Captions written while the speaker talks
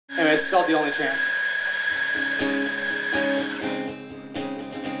It's called The Only Chance.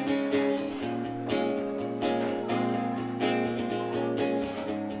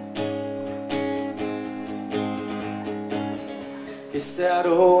 It's that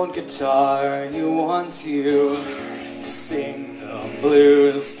old guitar you once used to sing the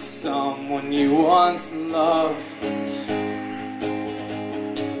blues to someone you once loved.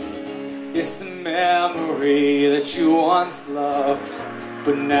 It's the memory that you once loved,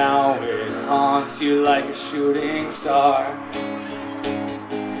 but now it haunts you like a shooting star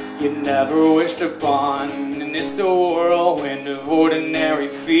you never wished upon, and it's a whirlwind of ordinary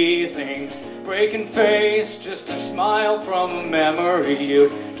feelings, breaking face just a smile from a memory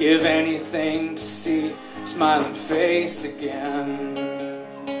you'd give anything to see your smiling face again.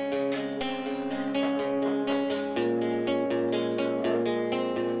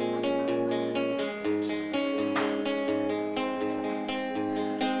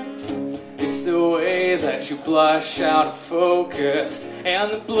 It's the way that you blush out of focus,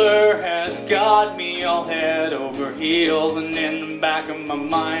 and the blur has got me all head over heels, and in the back of my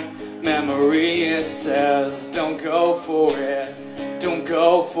mind, memory it says, don't go for it, don't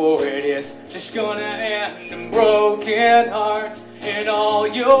go for it, it's just gonna end in broken hearts, and all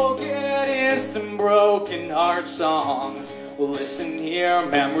you'll get is some broken heart songs. Well, listen here,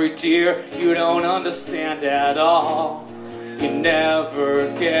 memory dear, you don't understand at all. You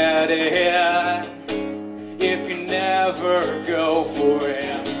never get it if you never go for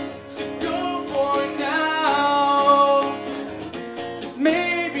it. So go for it now. This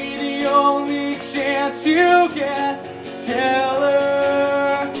may be the only chance you get to tell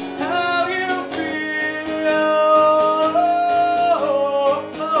her how you feel.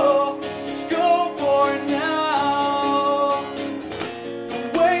 Just go for it now.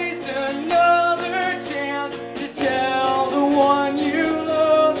 Don't waste another chance to tell the one you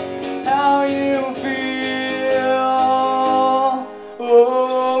love how you feel.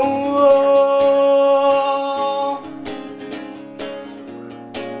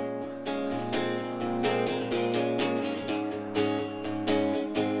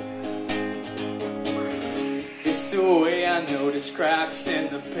 It's the way I notice cracks in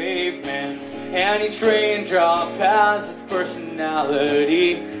the pavement, and each raindrop has its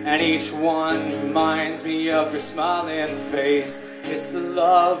personality, and each one reminds me of your smiling face. It's the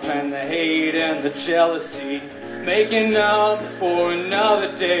love and the hate and the jealousy, making up for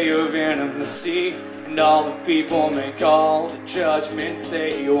another day of intimacy, and all the people make all the judgments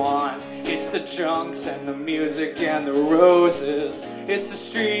they want. It's the junks and the music and the roses, it's the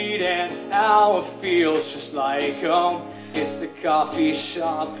street and how it feels just like home. It's the coffee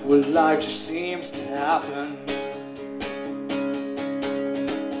shop where life just seems to happen.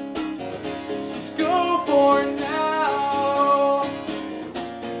 Just go for it now.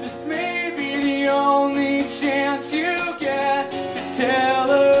 This may be the only chance you get to tell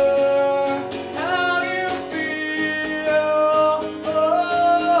her how you feel.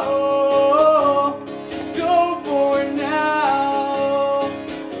 Just go for it now.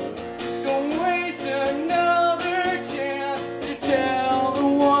 Don't waste another chance to tell the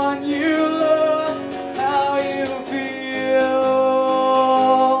one you love how you feel.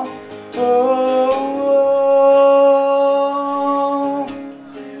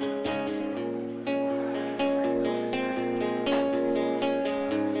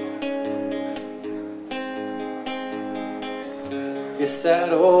 It's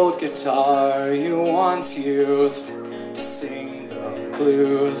that old guitar you once used to sing the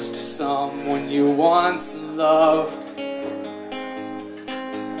blues to someone you once loved.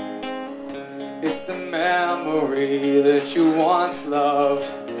 It's the memory that you once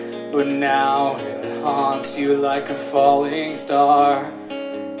loved, but now it haunts you like a falling star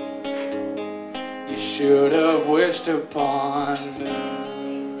you should have wished upon.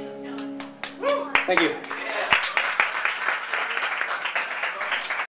 Thank you.